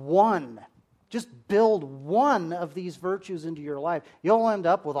on one. Just build one of these virtues into your life. You'll end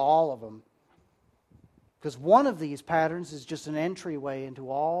up with all of them. Because one of these patterns is just an entryway into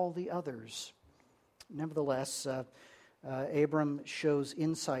all the others. Nevertheless, Abram shows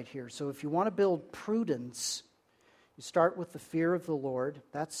insight here. So if you want to build prudence, you start with the fear of the Lord.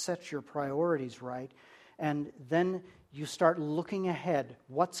 That sets your priorities right. And then you start looking ahead.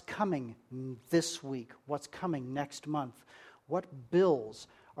 What's coming this week? What's coming next month? What bills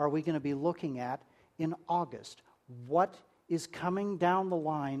are we going to be looking at in August? What is coming down the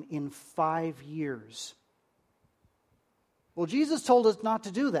line in 5 years? Well, Jesus told us not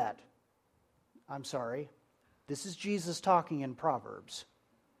to do that. I'm sorry. This is Jesus talking in Proverbs.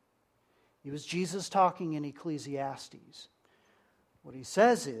 It was Jesus talking in Ecclesiastes. What he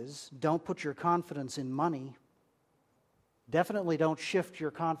says is, don't put your confidence in money. Definitely don't shift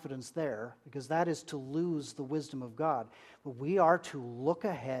your confidence there, because that is to lose the wisdom of God. But we are to look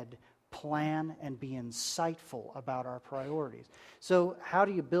ahead, plan, and be insightful about our priorities. So how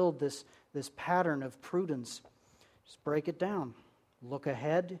do you build this pattern of prudence? Just break it down. Look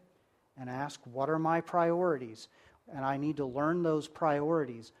ahead and ask, what are my priorities? And I need to learn those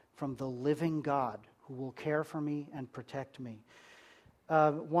priorities from the living God who will care for me and protect me.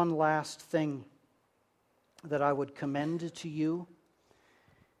 One last thing that I would commend to you.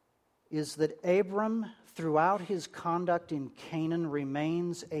 is that Abram, throughout his conduct in Canaan,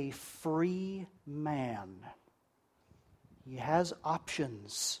 remains a free man. He has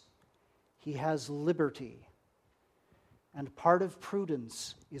options. He has liberty. And part of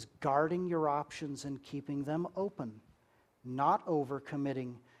prudence is guarding your options and keeping them open, not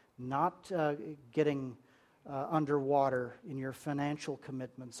overcommitting, not getting underwater in your financial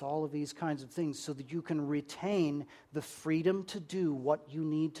commitments, all of these kinds of things, so that you can retain the freedom to do what you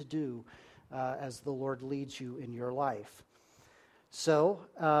need to do as the Lord leads you in your life. So,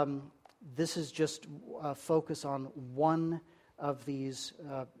 this is just a focus on one of these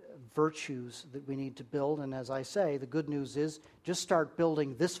virtues that we need to build. And as I say, the good news is just start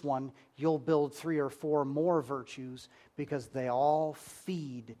building this one. You'll build 3 or 4 more virtues because they all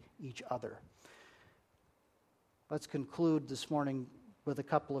feed each other. Let's conclude this morning with a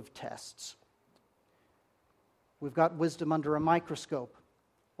couple of tests. We've got wisdom under a microscope.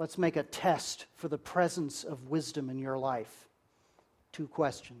 Let's make a test for the presence of wisdom in your life. 2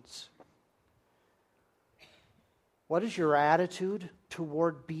 questions. What is your attitude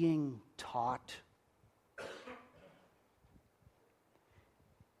toward being taught?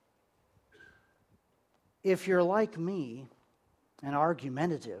 If you're like me and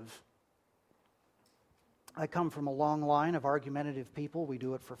argumentative, I come from a long line of argumentative people. We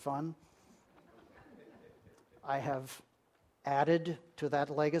do it for fun. I have added to that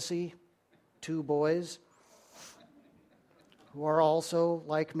legacy 2 boys who are also,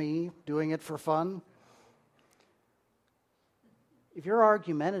 like me, doing it for fun. If you're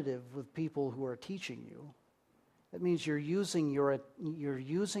argumentative with people who are teaching you, that means you're using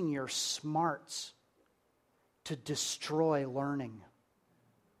your smarts to destroy learning.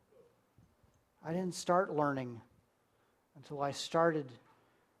 I didn't start learning until I started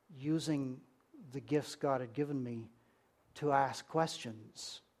using the gifts God had given me to ask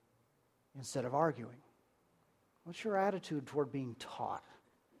questions instead of arguing. What's your attitude toward being taught?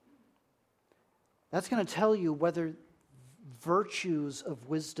 That's going to tell you whether virtues of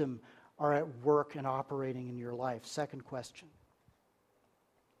wisdom are at work and operating in your life. Second question.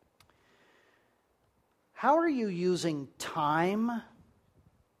 How are you using time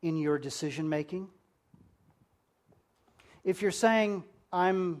in your decision making? If you're saying,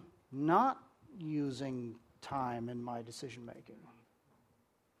 I'm not using time in my decision making,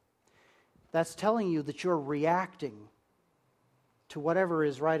 that's telling you that you're reacting to whatever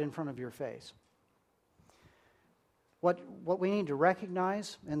is right in front of your face. What we need to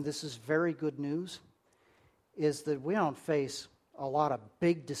recognize, and this is very good news, is that we don't face a lot of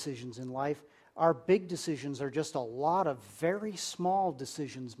big decisions in life. Our big decisions are just a lot of very small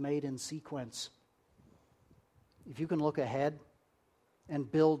decisions made in sequence. If you can look ahead and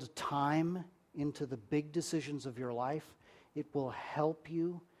build time into the big decisions of your life, it will help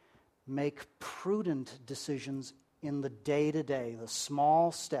you make prudent decisions in the day-to-day, the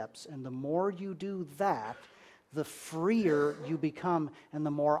small steps. And the more you do that, the freer you become and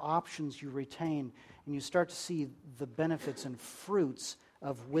the more options you retain. And you start to see the benefits and fruits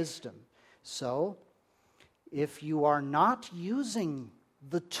of wisdom. So, if you are not using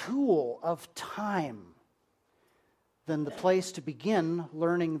the tool of time, then the place to begin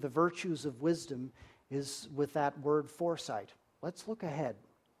learning the virtues of wisdom is with that word foresight. Let's look ahead.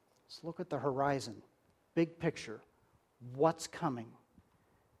 Let's look at the horizon. Big picture. What's coming?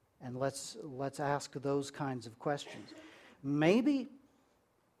 And let's ask those kinds of questions. Maybe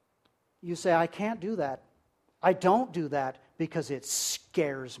you say, I can't do that. I don't do that because it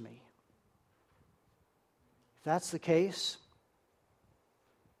scares me. If that's the case,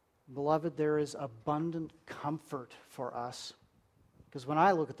 beloved, there is abundant comfort for us. Because when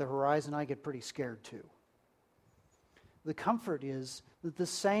I look at the horizon, I get pretty scared too. The comfort is that the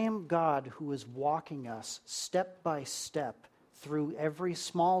same God who is walking us step by step through every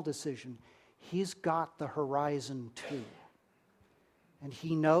small decision, He's got the horizon too. And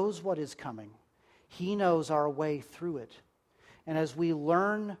He knows what is coming. He knows our way through it. And as we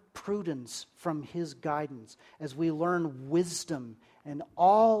learn prudence from His guidance, as we learn wisdom and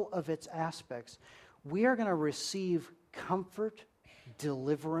all of its aspects, we are going to receive comfort,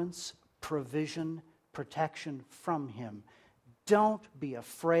 deliverance, provision, protection from Him. Don't be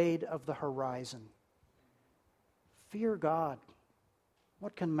afraid of the horizon. Fear God.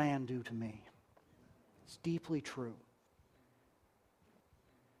 What can man do to me? It's deeply true.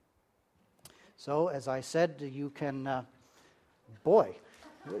 So, as I said, you can... boy,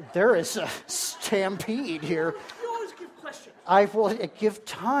 there is a stampede here. You always give questions. I will give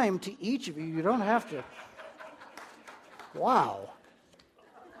time to each of you. You don't have to. Wow.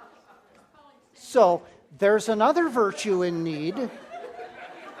 So, there's another virtue in need.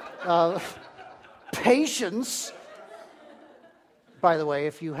 Patience. By the way,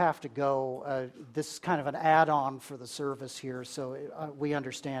 if you have to go, this is kind of an add-on for the service here, so we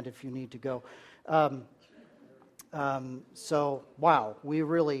understand if you need to go. So, wow, we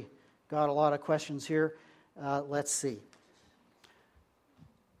really got a lot of questions here. Let's see.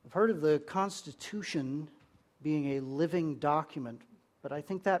 I've heard of the Constitution being a living document, but I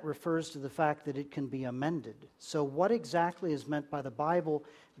think that refers to the fact that it can be amended. So what exactly is meant by the Bible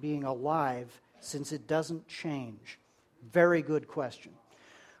being alive, since it doesn't change? Very good question.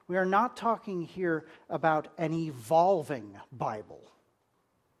 We are not talking here about an evolving Bible.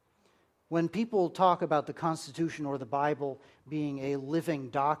 When people talk about the Constitution or the Bible being a living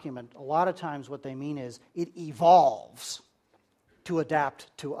document, a lot of times what they mean is it evolves to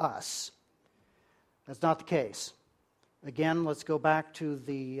adapt to us. That's not the case. Again, let's go back to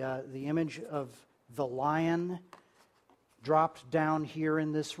the image of the lion dropped down here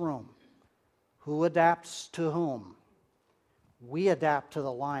in this room. Who adapts to whom? We adapt to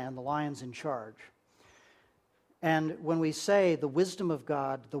the lion. The lion's in charge. And when we say the wisdom of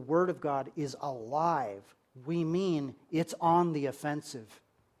God, the Word of God is alive, we mean it's on the offensive.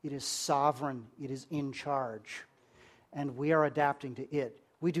 It is sovereign. It is in charge. And we are adapting to it.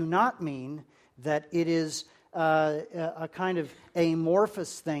 We do not mean that it is a kind of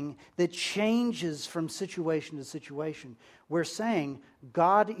amorphous thing that changes from situation to situation. We're saying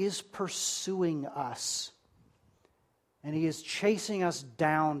God is pursuing us. And He is chasing us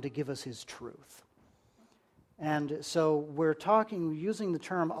down to give us His truth. And so we're using the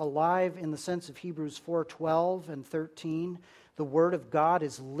term alive in the sense of Hebrews 4:12 and 13. The Word of God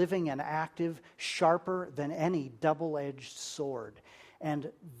is living and active, sharper than any double-edged sword.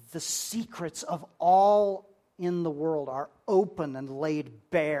 And the secrets of all in the world are open and laid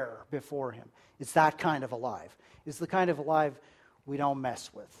bare before Him. It's that kind of alive. It's the kind of alive we don't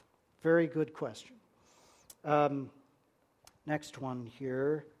mess with. Very good question. Next one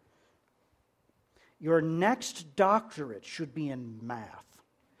here. Your next doctorate should be in math.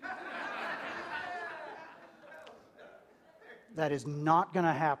 That is not going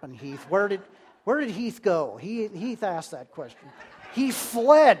to happen, Heath. Where did Heath go? Heath asked that question. He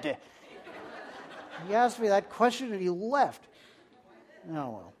fled. He asked me that question and he left.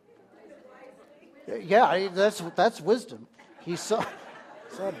 Oh, well. Yeah, that's wisdom. He saw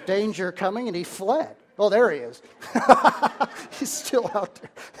danger coming and he fled. Oh, there he is. He's still out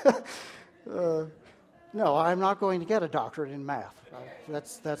there. No, I'm not going to get a doctorate in math.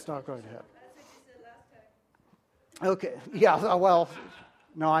 That's not going to happen. Okay, yeah, well,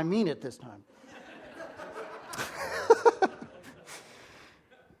 no, I mean it this time.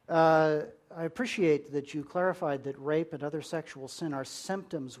 I appreciate that you clarified that rape and other sexual sin are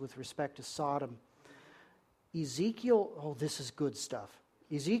symptoms with respect to Sodom. This is good stuff.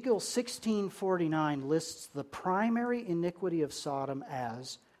 Ezekiel 16:49 lists the primary iniquity of Sodom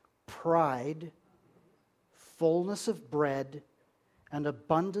as pride, fullness of bread, and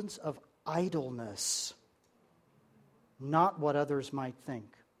abundance of idleness, not what others might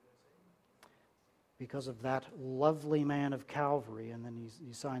think. Because of that lovely man of Calvary, and then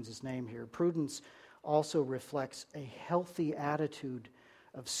he signs his name here. Prudence also reflects a healthy attitude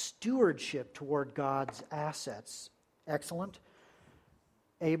of stewardship toward God's assets. Excellent.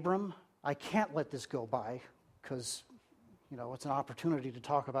 Abram, I can't let this go by because, it's an opportunity to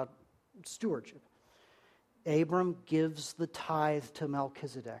talk about stewardship. Abram gives the tithe to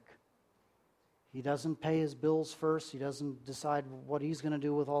Melchizedek. He doesn't pay his bills first. He doesn't decide what he's going to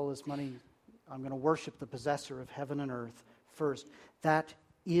do with all this money. I'm going to worship the possessor of heaven and earth first. That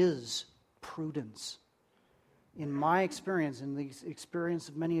is prudence. In my experience, in the experience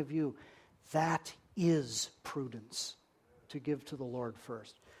of many of you, that is prudence, to give to the Lord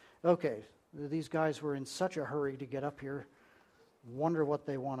first. Okay, these guys were in such a hurry to get up here. Wonder what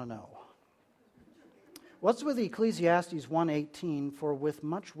they want to know. What's with Ecclesiastes 1:18? For with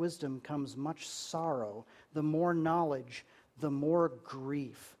much wisdom comes much sorrow. The more knowledge, the more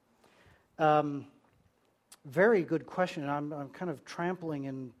grief. Very good question. I'm kind of trampling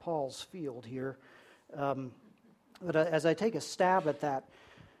in Paul's field here. But as I take a stab at that,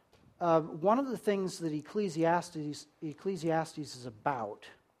 one of the things that Ecclesiastes is about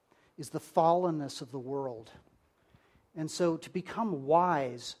is the fallenness of the world. And so to become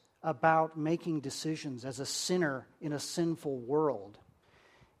wise about making decisions as a sinner in a sinful world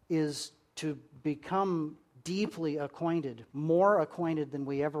is to become deeply acquainted, more acquainted than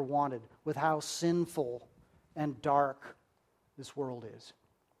we ever wanted, with how sinful and dark this world is.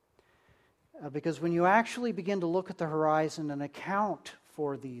 Because when you actually begin to look at the horizon and account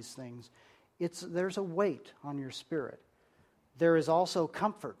for these things, there's a weight on your spirit. there is also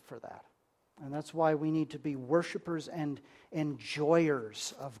comfort for that. And that's why we need to be worshipers and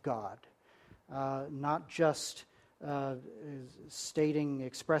enjoyers of God, not just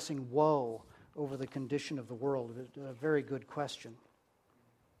expressing woe over the condition of the world. A very good question.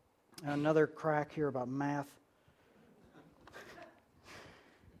 Another crack here about math.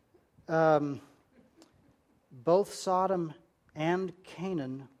 Both Sodom and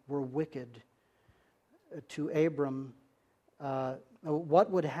Canaan were wicked to Abram.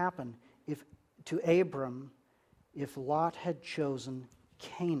 What would happen to Abram if Lot had chosen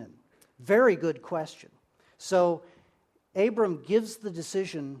Canaan? Very good question. So Abram gives the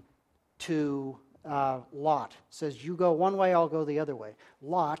decision to Lot. Says, you go one way, I'll go the other way.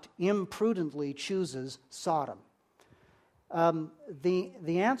 Lot imprudently chooses Sodom. The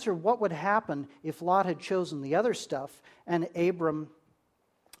answer, what would happen if Lot had chosen the other stuff and Abram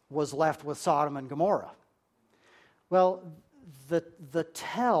was left with Sodom and Gomorrah? Well, the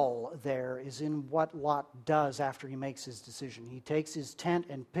tell there is in what Lot does after he makes his decision. He takes his tent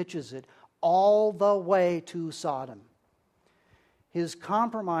and pitches it all the way to Sodom. His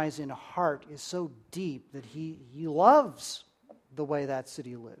compromise in heart is so deep that he loves the way that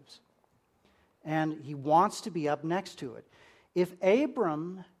city lives. And he wants to be up next to it. If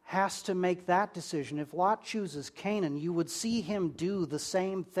Abram has to make that decision, if Lot chooses Canaan, you would see him do the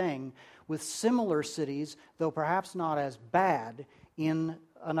same thing with similar cities, though perhaps not as bad, in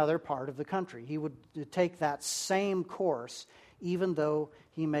another part of the country. He would take that same course, even though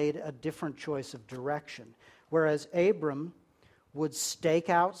he made a different choice of direction. Whereas Abram would stake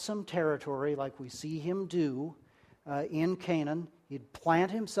out some territory like we see him do in Canaan. He'd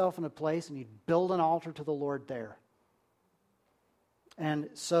plant himself in a place and he'd build an altar to the Lord there. And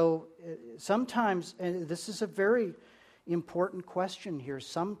so sometimes, and this is a very important question here,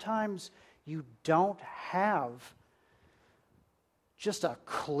 sometimes you don't have just a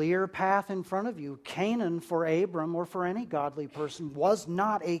clear path in front of you. Canaan for Abram or for any godly person was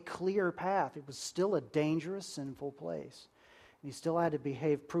not a clear path. It was still a dangerous, sinful place. And he still had to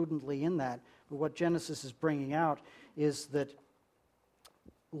behave prudently in that. But what Genesis is bringing out is that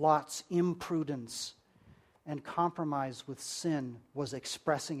Lot's imprudence and compromise with sin was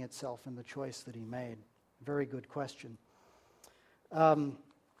expressing itself in the choice that he made. Very good question.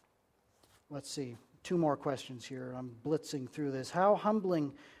 Let's see. 2 more questions here. I'm blitzing through this. How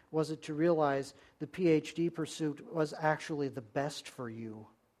humbling was it to realize the PhD pursuit was actually the best for you?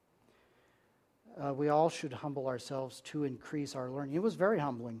 We all should humble ourselves to increase our learning. It was very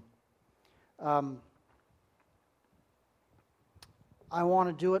humbling. I want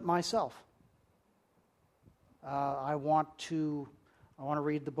to do it myself. I want to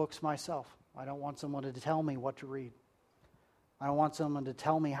read the books myself. I don't want someone to tell me what to read. I don't want someone to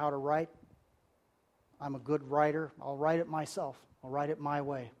tell me how to write. I'm a good writer. I'll write it myself. I'll write it my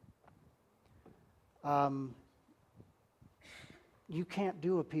way. You can't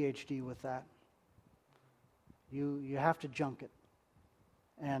do a PhD with that. You have to junk it.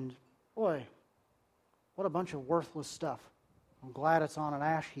 And boy, what a bunch of worthless stuff. I'm glad it's on an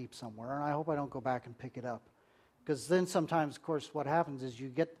ash heap somewhere, and I hope I don't go back and pick it up. Because then sometimes, of course, what happens is you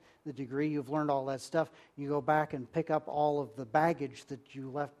get the degree, you've learned all that stuff, you go back and pick up all of the baggage that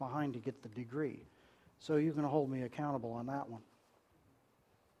you left behind to get the degree. So you can hold me accountable on that one.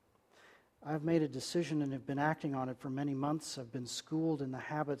 I've made a decision and have been acting on it for many months. I've been schooled in the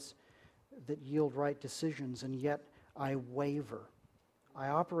habits that yield right decisions, and yet I waver. I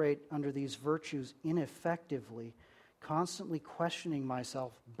operate under these virtues ineffectively, constantly questioning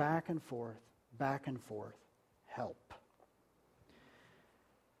myself back and forth, back and forth. Help.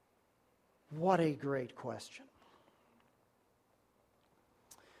 What a great question.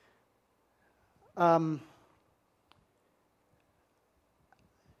 There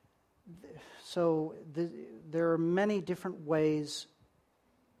are many different ways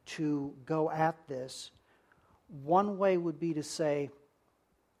to go at this. One way would be to say,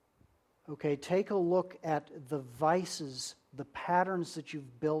 okay, take a look at the vices, the patterns that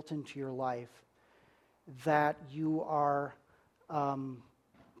you've built into your life that you are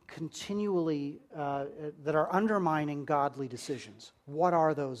continually, that are undermining godly decisions. What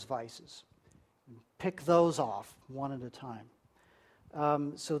are those vices? Pick those off one at a time.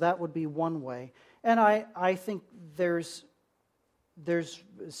 So that would be one way. And I think there's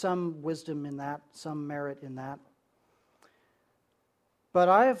some wisdom in that, some merit in that. But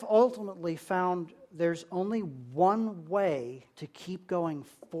I have ultimately found there's only one way to keep going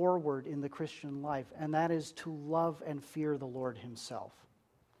forward in the Christian life, and that is to love and fear the Lord Himself.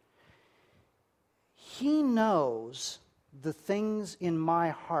 He knows the things in my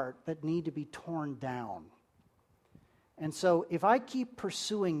heart that need to be torn down. And so if I keep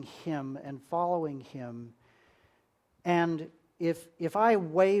pursuing Him and following Him, and if I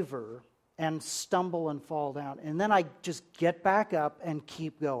waver and stumble and fall down, and then I just get back up and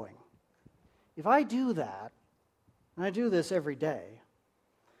keep going, if I do that, and I do this every day,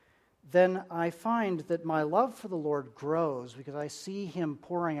 then I find that my love for the Lord grows because I see Him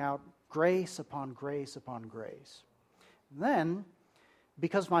pouring out grace upon grace upon grace. Then,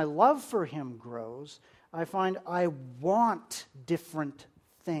 because my love for Him grows, I find I want different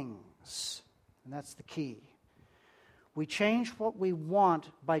things. And that's the key. We change what we want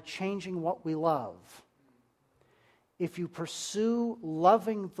by changing what we love. If you pursue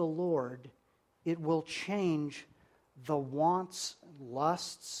loving the Lord, it will change the wants,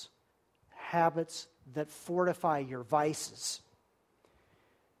 lusts, habits that fortify your vices.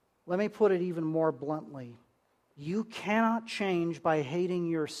 Let me put it even more bluntly. You cannot change by hating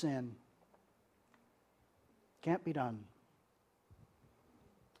your sin. Can't be done.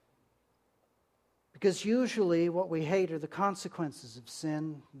 Because usually what we hate are the consequences of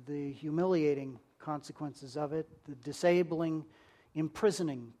sin, the humiliating consequences of it, the disabling,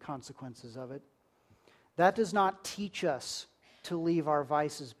 imprisoning consequences of it. That does not teach us to leave our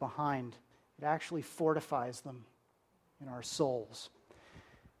vices behind. It actually fortifies them in our souls.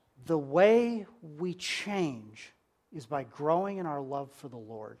 The way we change is by growing in our love for the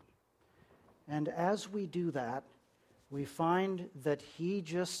Lord. And as we do that, we find that He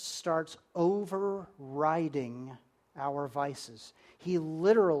just starts overriding our vices. He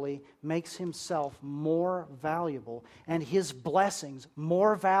literally makes Himself more valuable and His blessings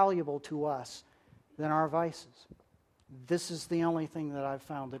more valuable to us than our vices. This is the only thing that I've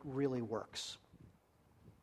found that really works.